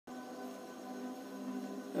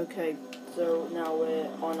Okay, so now we're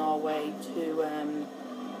on our way to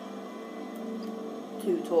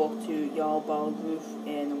talk to Jarl Balgroof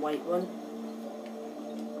in Whiterun.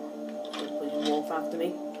 So please wolf after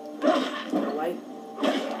me. Go away.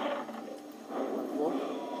 Level up.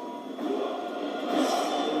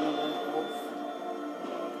 Another wolf.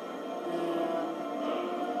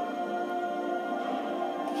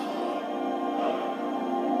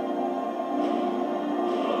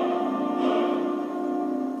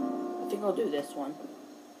 I think I'll do this one.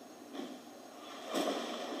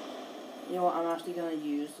 You know what, I'm actually going to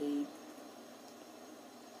use the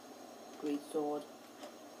great sword.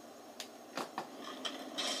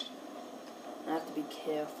 I have to be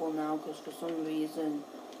careful now because for some reason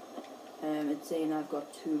it's saying I've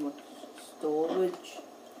got too much storage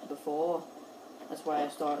before. That's why I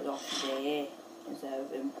started off there instead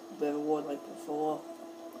of in Riverwood like before.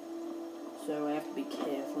 So I have to be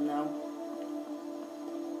careful now.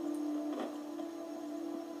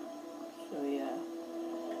 So yeah.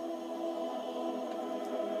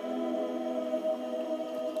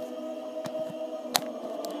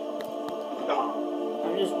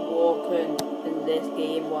 I'm just walking in this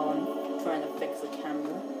game while I'm trying to fix the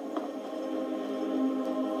camera.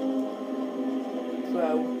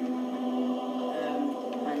 Pro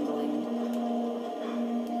handling.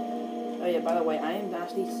 Oh yeah, by the way, I am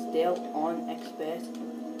actually still on expert.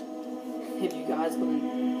 If you guys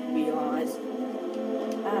couldn't realise,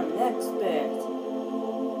 I'm an expert.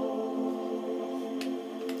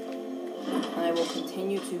 And I will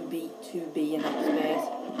continue to be an expert.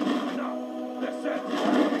 There we go.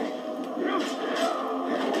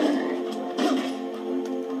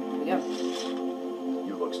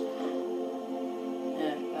 You look.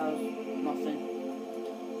 Yeah, that was nothing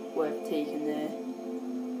worth taking there.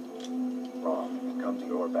 Come to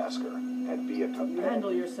your Basker and be a companion. You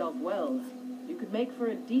handle yourself well. You could make for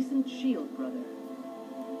a decent shield, brother.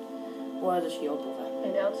 What is a shield, brother?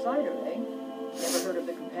 An outsider, eh? Never heard of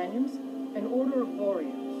the Companions? An order of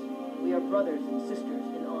warriors. We are brothers and sisters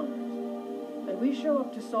in honor. And we show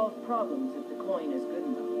up to solve problems if the coin is good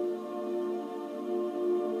enough.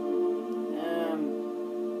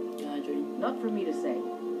 Can I join? Not for me to say.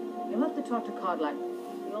 You'll have to talk to Kodlak.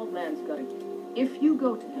 The old man's got it. If you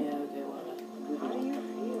go to him... Yeah, okay, whatever. How do you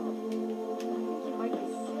feel? You might be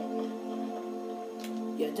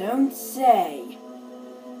sick. You don't say.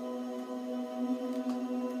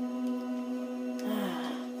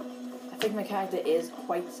 I think my character is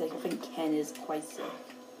quite sick. I think Ken is quite sick.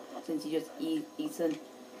 Since he just eaten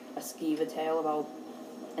a skeever tail about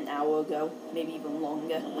an hour ago, maybe even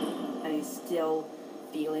longer, and he's still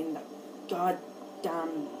feeling that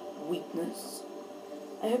goddamn weakness.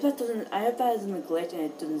 I hope that isn't a glitch and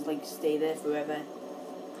it doesn't like stay there forever.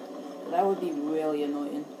 That would be really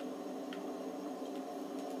annoying.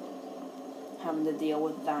 Having to deal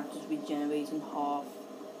with that just regenerating half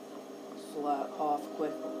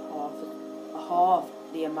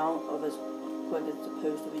the amount of as quick as it's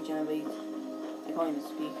supposed to regenerate. I can't even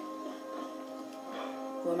speak.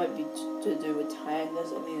 Well, it might be to do with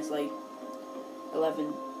tiredness. I mean, it's like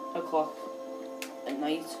 11 o'clock at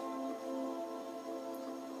night.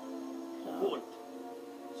 Port.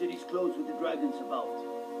 City's closed with the dragons about.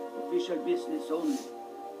 Official business only.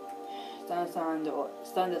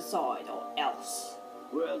 Stand aside or else.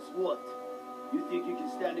 Or else what? You think you can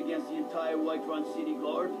stand against the entire Whiterun City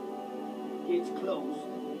Guard? Gates closed.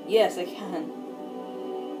 Yes, I can.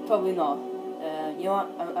 Probably not. You know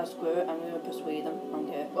what? I'll screw it. I'm going to persuade them. I don't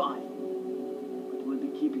care. Fine. But we'll be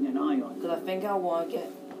keeping an eye on it. Because I think I want to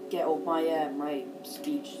get up my my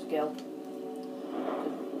speech skill.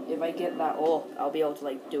 If I get that up, I'll be able to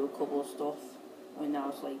like do a couple of stuff. I mean, now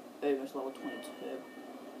it's like almost level 22.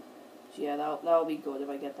 So yeah, that'll be good if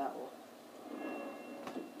I get that up.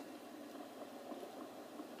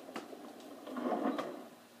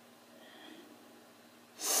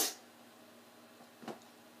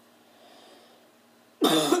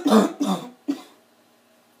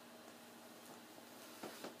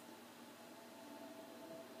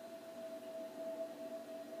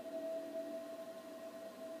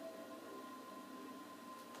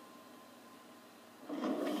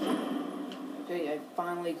 Okay, I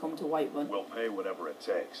finally come to Whiterun. We'll pay whatever it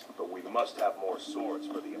takes, but we must have more swords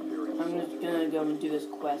for the Imperial I'm just soldiers. gonna go and do this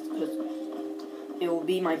quest because it will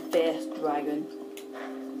be my first dragon.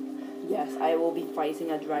 Yes, I will be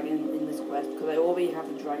fighting a dragon in this quest because I already have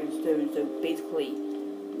a dragon stone. So basically,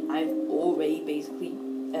 I've already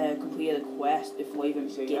completed a quest before even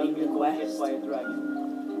getting the quest. By a dragon.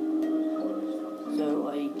 So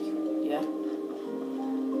like, yeah.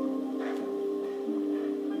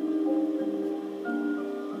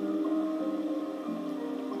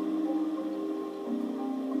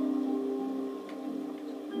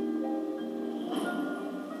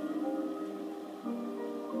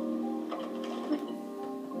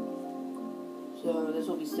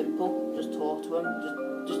 will be simple. Just talk to him.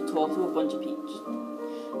 Just talk to a bunch of people. Just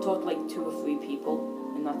talk to like 2 or 3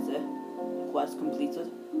 people, and that's it. Quest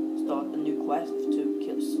completed. Start a new quest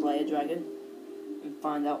to slay a dragon and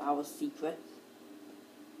find out our secret.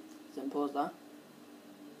 Simple as that.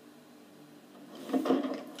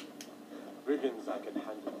 Brigands I can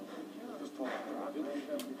handle. Just talk to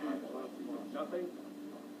dragons. Nothing?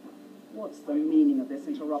 What's the meaning of this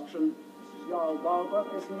interruption? Jarl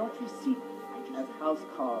Balbrook is not received. As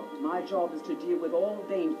housecarl, my job is to deal with all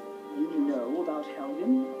danger. You know about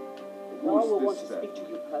Helgen? Jarl will Who's want this to speak to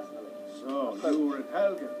you personally. So, you were at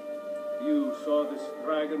Helgen. You saw this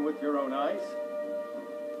dragon with your own eyes?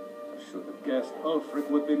 I should have guessed Ulfric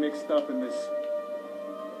would be mixed up in this.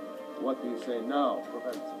 What do you say now,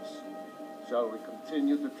 Proventus? Shall we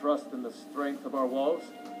continue to trust in the strength of our walls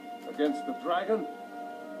against the dragon?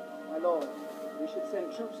 My lord, we should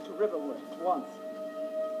send troops to Riverwood at once.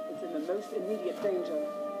 It's in the most immediate danger.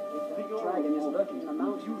 If the dragon is lurking in the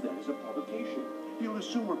mountains. View that as a provocation. He'll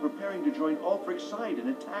assume we're preparing to join Ulfric's side and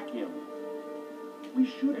attack him. We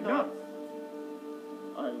should Enough! not.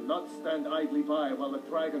 I'll not stand idly by while the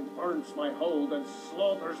dragon burns my hold and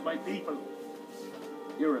slaughters my people.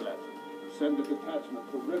 Irileth, send a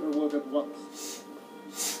detachment to Riverwood at once.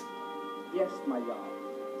 Yes, my Jarl.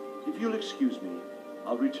 If you'll excuse me,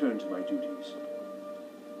 I'll return to my duties.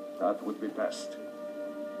 That would be best.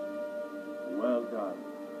 Well done.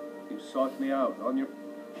 You sought me out on your...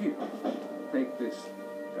 Here, take this.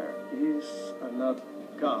 There is another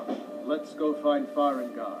gun. Let's go find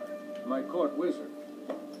Farengar, my court wizard.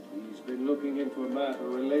 He's been looking into a matter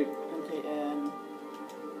related. Okay,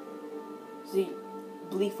 see,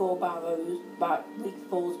 Bleakfall's Barrow,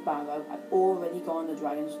 I've already got on the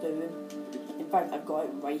Dragonstone. In fact, I've got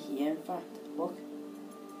it right here, in fact. Look.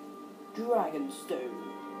 Dragonstone.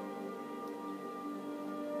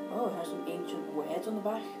 Oh, it has some ancient words on the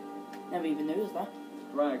back. Never even noticed that.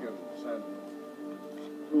 Dragons and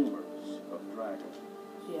rumors of dragons.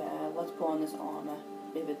 So yeah, let's put on this armour,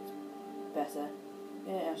 if it's better.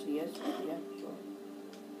 Yeah, it actually is. Yeah, sure.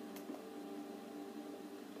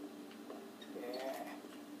 Yeah.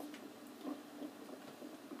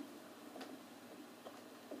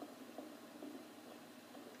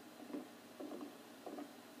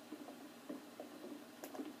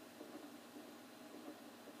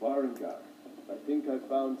 Farengar, I think I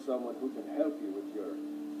found someone who can help you with your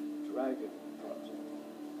dragon project.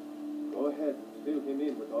 Go ahead and fill him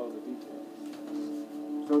in with all the details.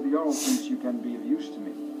 So the Jarl thinks you can be of use to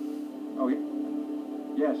me. Oh,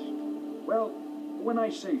 yes. Well, when I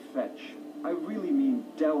say fetch, I really mean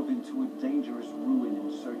delve into a dangerous ruin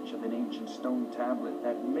in search of an ancient stone tablet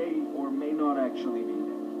that may or may not actually be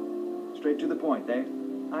there. Straight to the point, eh?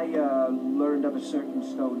 I learned of a certain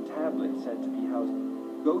stone tablet said to be housed.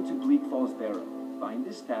 Go to Bleakfall's Barrow, find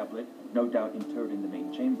this tablet, no doubt interred in the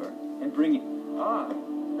main chamber, and bring it. Ah,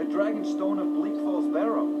 the dragon stone of Bleakfall's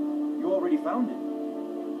Barrow. You already found it.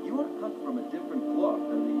 You are cut from a different cloth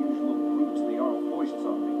than the usual brutes the Jarl foists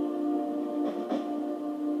on me.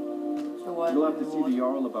 So what? You'll have to see the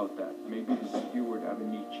Jarl about that. Maybe the steward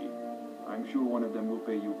Avenici. I'm sure one of them will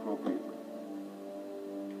pay you appropriately.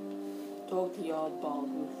 Talk to your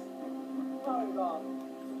Balbrook. Farengar.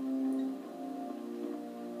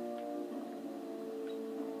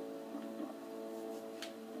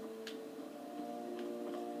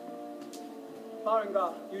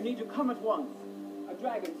 Farengar, you need to come at once. A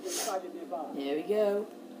dragon's been sighted nearby. Here we go.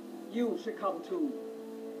 You should come too.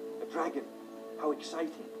 A dragon? How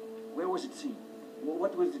exciting. Where was it seen?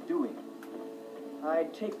 What was it doing?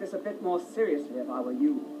 I'd take this a bit more seriously if I were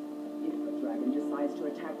you. If the dragon decides to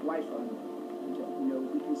attack Whiterun, you don't know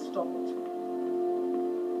we can stop it.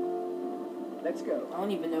 Let's go. I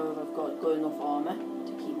don't even know if I've got good enough armour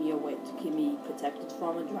to keep me away, to keep me protected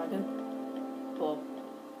from a dragon. But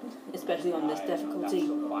especially on this difficulty.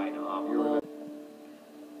 But,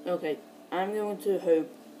 okay, I'm going to hope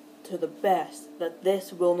to the best that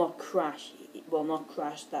this will not crash. It will not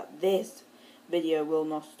crash. That this video will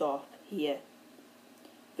not stop here.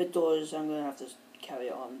 If it does, I'm going to have to carry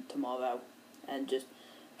it on tomorrow and just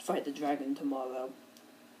fight the dragon tomorrow.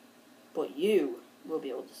 But you will be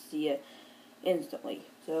able to see it instantly.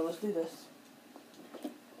 So let's do this.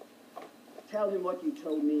 Tell him what you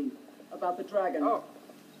told me about the dragon. Oh.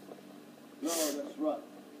 No, that's right.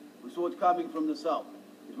 We saw it coming from the south.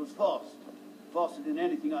 It was fast. Faster than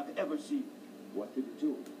anything I've ever seen. What did it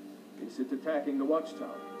do? Is it attacking the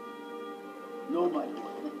watchtower? No, my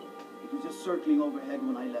lord. It was just circling overhead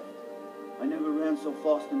when I left. I never ran so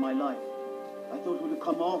fast in my life. I thought it would have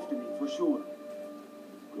come after me, for sure.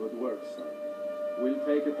 Good work, son. We'll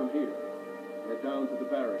take it from here. Head down to the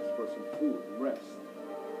barracks for some food and rest.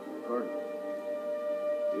 Colonel.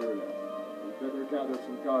 Here now. We better gather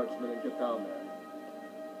some guardsmen and get down there.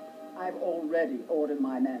 I've already ordered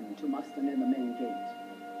my men to muster near the main gate.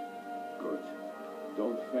 Good.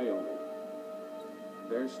 Don't fail me.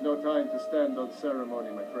 There's no time to stand on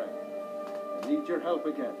ceremony, my friend. I need your help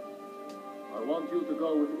again. I want you to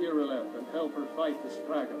go with Irileth and help her fight this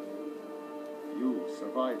dragon. You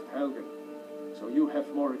survived Helgen, so you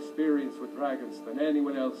have more experience with dragons than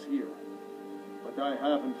anyone else here. But I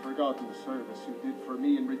haven't forgotten the service you did for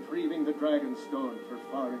me in retrieving the dragon stone for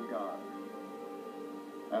Farengar.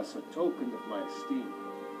 As a token of my esteem,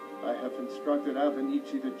 I have instructed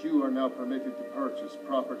Avenici that you are now permitted to purchase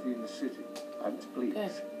property in the city. And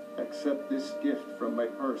please, accept this gift from my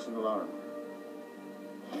personal armor.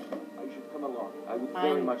 I should come along. I would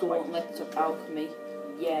very much like to... Gauntlets of alchemy.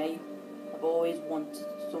 Yay. I've always wanted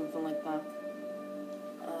something like that.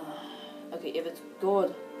 Okay, if it's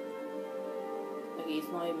good. Okay,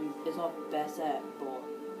 it's not better, but...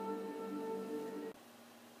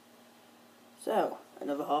 So,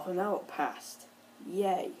 another half an hour passed.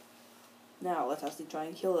 Yay. Now, let's actually try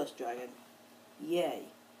and kill this dragon.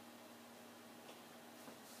 Yay.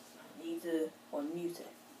 I need to unmute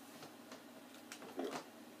it.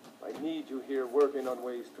 I need you here working on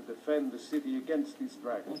ways to defend the city against these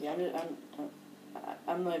dragons. Okay,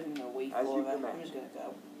 I'm not even going to wait for that. I'm just going to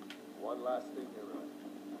go. One last thing here, Ryan.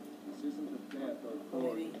 This isn't a death or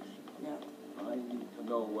Maybe, no. I need to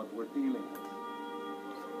know what we're dealing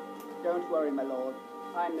with. Don't worry, my lord.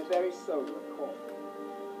 I'm the very soul of court.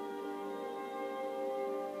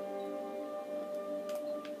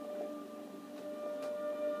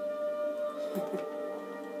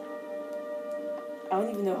 I don't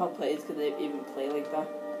even know how players could even play like that.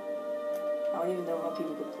 I don't even know how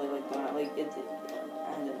people could play like that. Like, I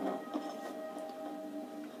don't know.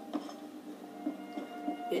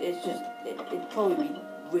 It'd probably be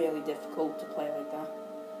really difficult to play like that.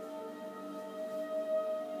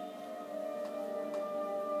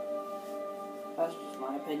 That's just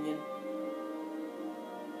my opinion.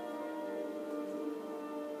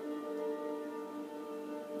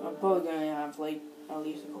 I'm probably going to have like at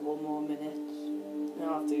least a couple more minutes. And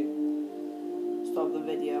I'll have to stop the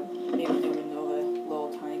video. Maybe do another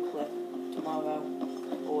little tiny clip tomorrow.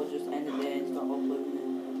 Or just end it there and start uploading it.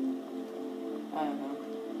 I don't know.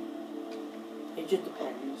 It just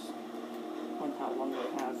depends on how long I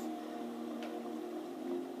have.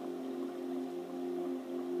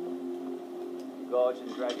 Gorge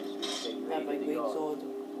and Dragon Street I have my great sword.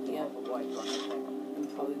 Yeah. I'm I'm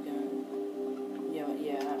probably gonna.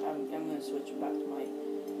 I'm gonna switch back to my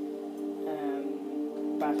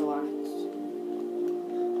battle axe.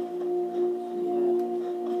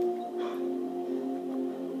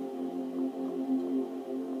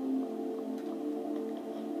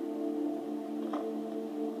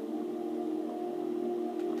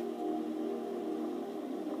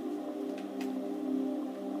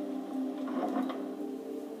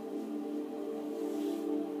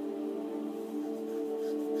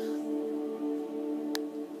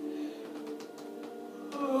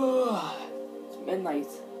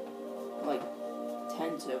 Midnight, like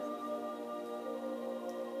 10 to.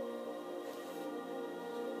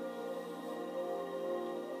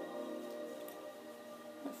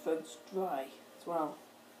 My throat's dry as well.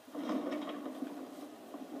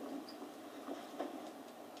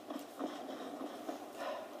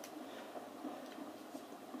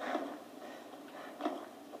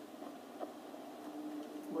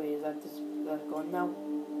 Wait, is that gone now?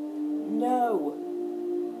 No!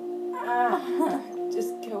 Ah,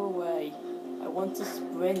 just go away. I want to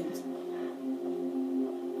sprint.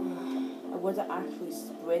 I want to actually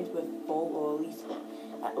sprint with full, or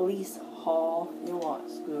at least half. You know what?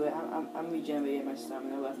 Screw it. I'm regenerating my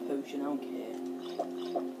stamina with a potion. I don't care.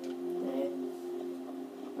 There.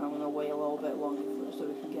 I'm gonna wait a little bit longer so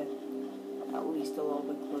we can get at least a little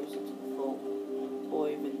bit closer to the full, or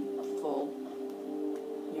even full.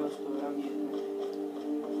 You know, screw it. I'm using it.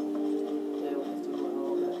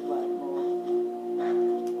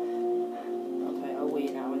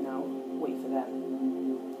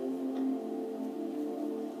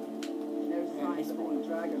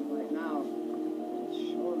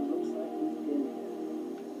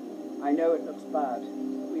 I know it looks bad.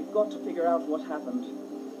 We've got to figure out what happened.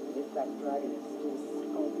 If that dragon is still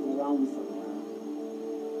skulking around somewhere.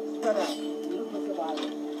 Spread out. Look for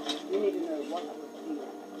survivors. We need to know what happened to you.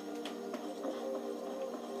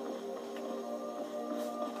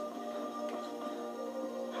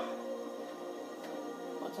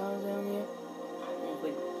 What time is it on here? It's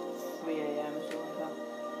like 3 AM or something like that.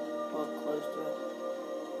 Or close to it.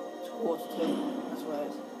 It's 1:45. That's where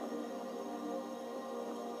it is.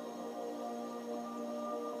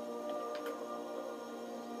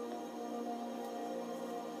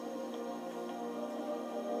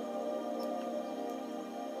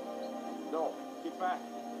 back.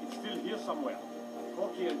 It's still here somewhere.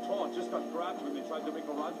 Corky and Tor just got grabbed when they tried to make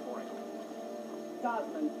a run for it.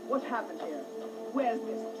 Gosman, what happened here? Where's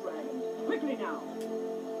this dragon? Quickly now!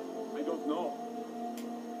 I don't know.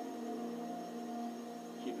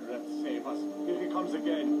 Kidrat, save us. Here he comes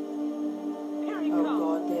again. Here he Oh comes!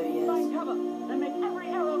 god, there he is. Find cover and make every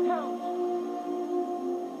arrow count!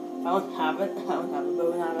 I don't have it. I don't have a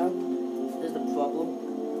bow and arrow. There's the problem.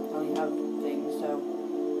 I only have things, so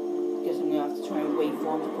I guess I'm gonna have to try and wait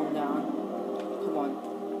for him to come down. Come on.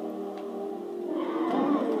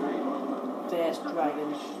 First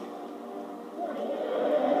dragon.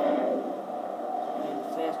 Okay,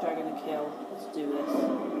 first dragon to kill. Let's do this.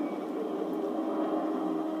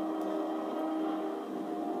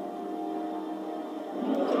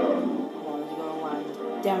 Come on, is he gonna land?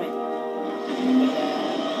 Damn it!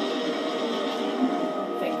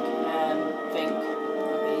 Think.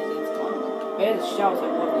 Okay, it's gone. Where the shout I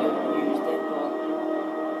would have used it, but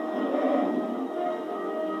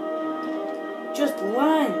just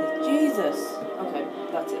land! Jesus! Okay,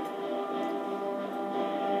 that's it.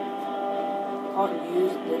 Can't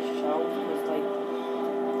use this shout because like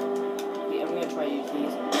okay, I'm gonna try to use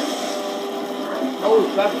these. Oh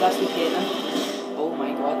crap, that's the cannon. Oh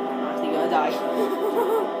my god, I'm actually gonna die.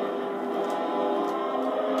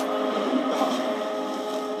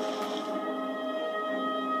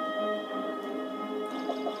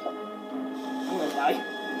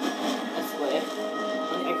 I swear.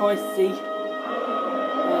 I can't see.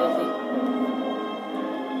 Where is he?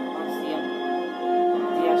 I can't see him.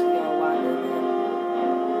 Is he actually gonna land in there?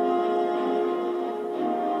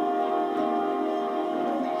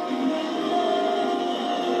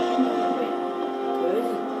 Wait. Where is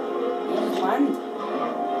he? He just landed.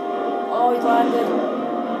 Oh, he's landed.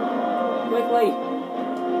 Quickly.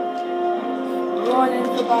 Run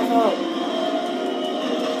into the battle.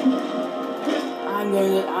 I'm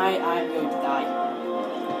going to die. I'm going to die.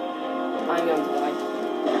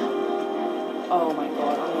 Oh my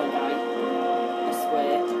god, I'm going to die. I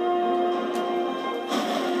swear.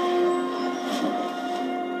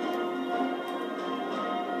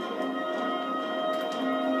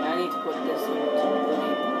 I need to put this into the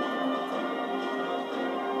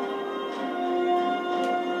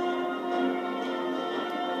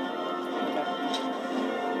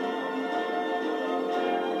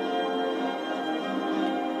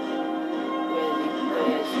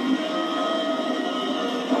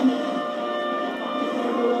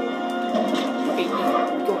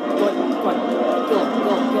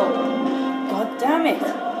God damn it!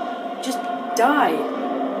 Just die!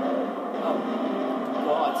 Oh,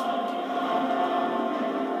 God.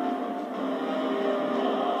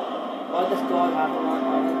 Why does God have one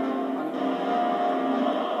on it?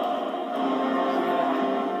 He never had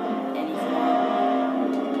anything on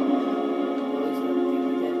it. Well, he's everything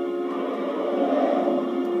he did.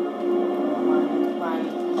 Land.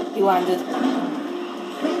 He landed.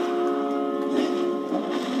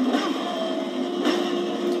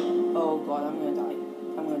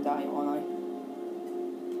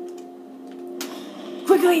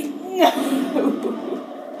 Quickly! No!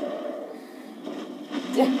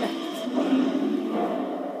 Damn it.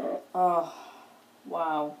 Oh,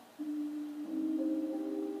 wow.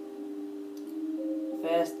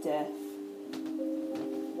 First death.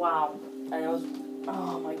 Wow. And it was,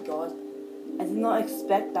 oh my god. I did not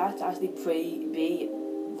expect that to actually be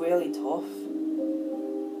really tough.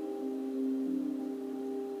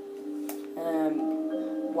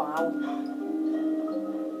 Wow.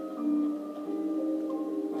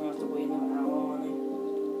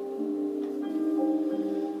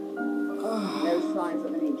 No signs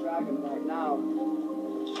of any dragon right now.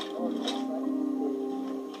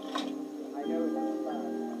 I know it looks bad.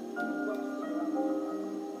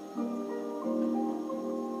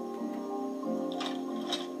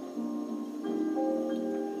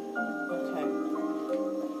 Okay.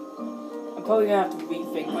 I'm probably gonna have to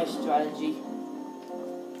rethink my strategy.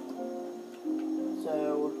 So,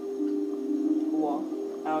 what?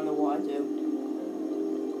 I don't know what I do.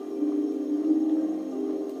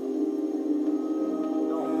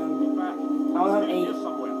 I don't have any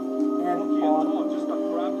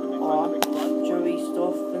archery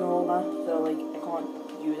stuff and all that, so like I can't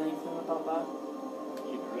use anything about that.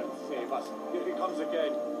 Kidrat, save us. Here he comes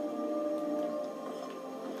again.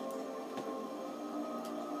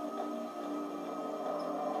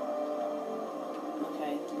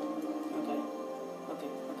 Okay.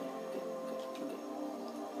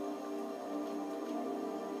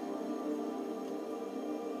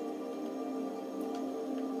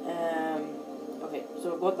 Okay, so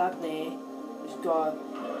I've got that there. Just got.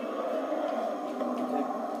 Okay.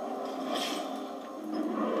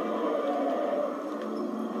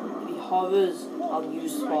 hovers, I'll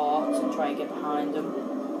use sparks and try and get behind him.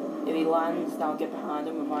 If he lands, then I'll get behind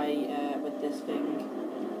him with my with this thing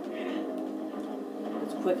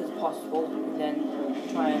as quick as possible, and then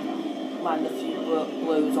try and land a few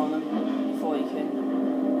blows on him before he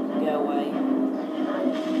can get away.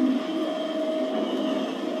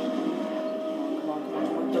 Come on,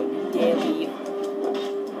 don't you dare leave.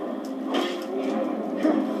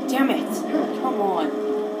 Damn it! Come on!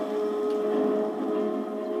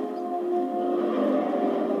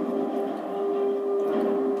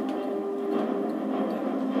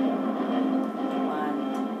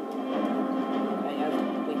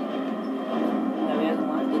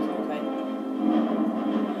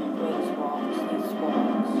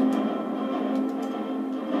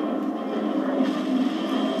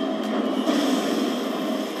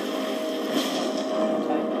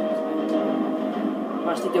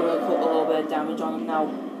 Actually doing a little bit of damage on him now.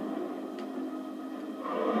 Doing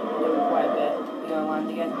quite a bit. You gonna land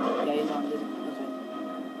again? Yeah, he's landed. Okay.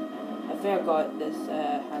 I think I've got this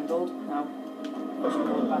handled now. Push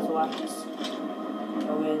more battle axe.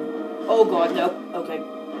 Go in. Oh god, no. Okay.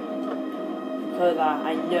 Because of that,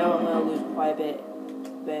 I know I'm gonna lose quite a bit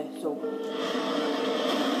there, so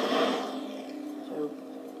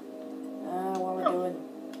what am I doing?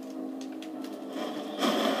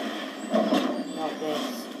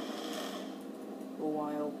 This for a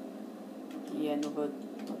while. Yeah, another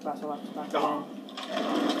battle axe back again.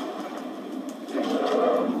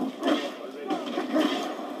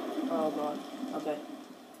 Oh god. Okay.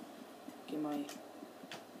 Get my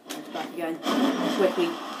axe back again. Quickly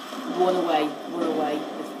run away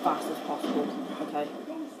as fast as possible. Okay.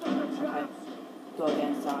 Okay. Go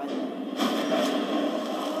again inside.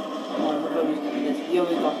 Come on, we've always got this. We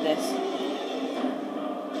always got this.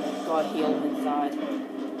 Got heal inside.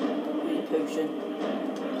 Use a potion. A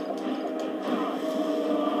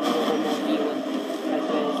little more healing. Right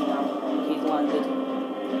where is he now? He's landed.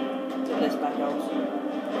 Get this back out.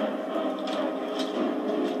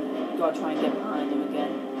 Gotta try and get behind him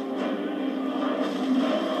again.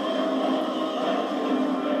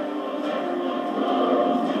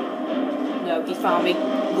 No, he found me.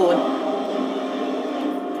 Run.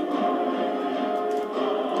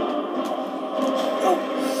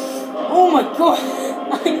 Oh my god!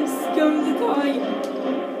 I'm going to die!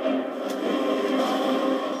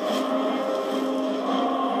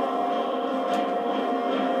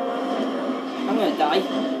 I'm gonna die.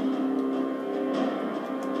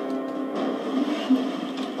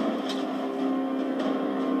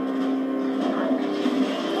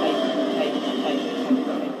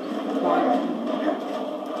 Okay.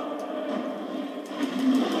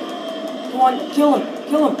 Come on, kill him!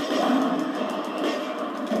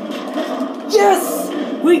 Yes!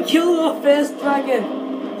 We killed our first dragon!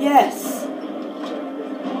 Yes!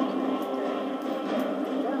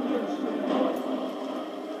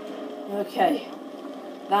 Okay.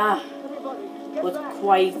 That was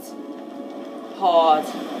quite hard.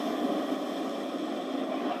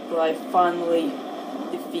 But I finally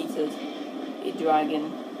defeated a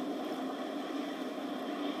dragon.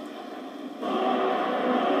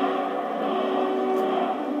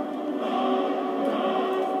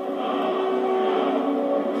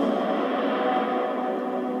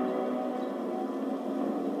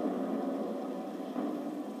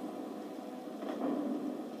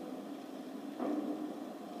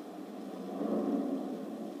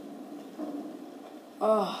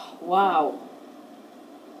 Oh, wow.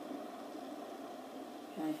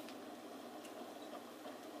 Okay.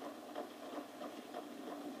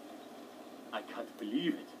 I can't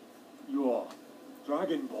believe it. You're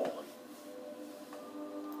Dragonborn.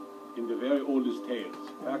 In the very oldest tales,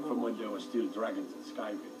 back from when there were still dragons in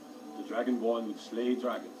Skyrim, the Dragonborn would slay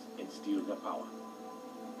dragons and steal their power.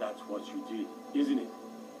 That's what you did, isn't it?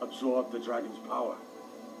 Absorb the dragon's power.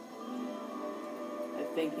 I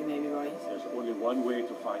think you may be right. There's only one way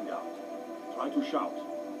to find out. Try to shout.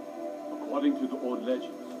 According to the old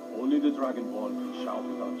legends, only the Dragonborn can shout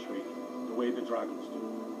without training, the way the dragons do.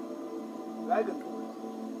 Dragonborn?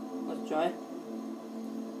 Let's try.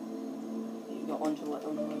 You got one to let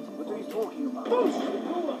them know. What are you talking about?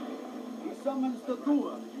 He summons the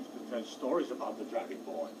Dura. They used to tell stories about the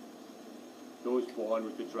Dragonborn. Those born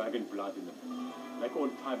with the dragon blood in them, like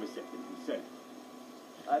old Tiber Septim himself.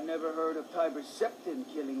 I've never heard of Tiber Septim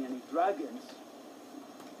killing any dragons.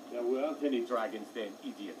 There weren't any dragons then,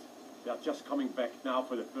 idiot. They're just coming back now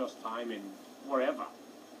for the first time in forever.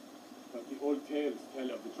 But the old tales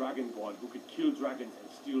tell of the Dragonborn who could kill dragons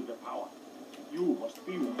and steal their power. You must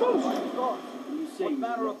be one. Oh my God! You say what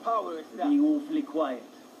manner of power is that? Being awfully quiet.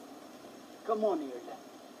 Come on here, then.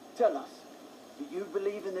 Tell us. Do you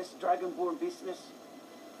believe in this dragonborn business?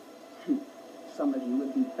 Some of you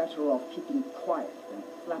would be better off keeping quiet than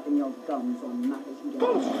flapping your gums on matters you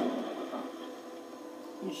don't know.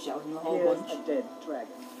 You shouting a whole Here's bunch. a dead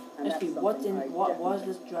dragon. And that's Actually, something what I was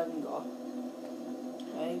definitely- this dragon got?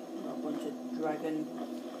 Okay, got a bunch of dragon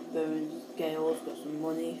bones, scales, got some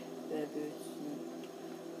money, bear boots, and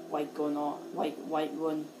white gun or white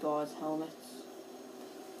run guards helmets.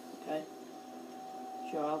 Okay.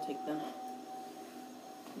 Sure, I'll take them.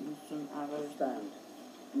 And some arrows. Stand.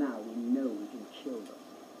 Now we know we can kill them.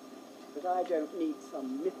 But I don't need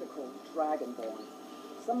some mythical dragonborn.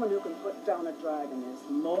 Someone who can put down a dragon is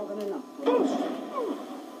more than enough for me.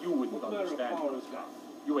 You wouldn't understand.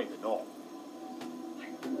 You ain't the norm.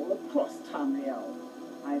 I've been all across Tamriel.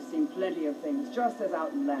 I've seen plenty of things just as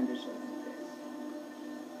outlandish as this.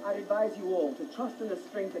 I advise you all to trust in the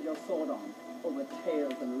strength of your sword arm over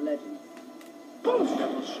tales and legends. Those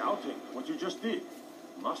devils shouting. What you just did.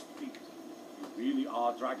 Must be. You really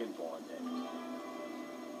are dragonborn then.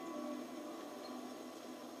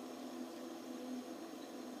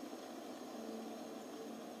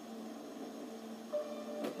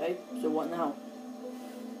 Okay, so what now?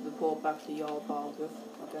 Report back to Jarl Balgruuf.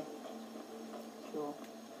 Okay. Sure.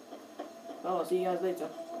 Well, I'll see you guys later.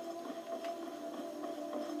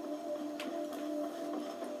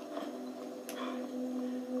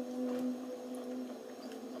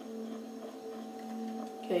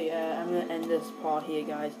 Okay, I'm going to end this part here,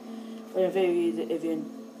 guys. If you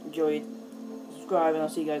enjoyed, subscribe and I'll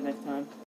see you guys next time.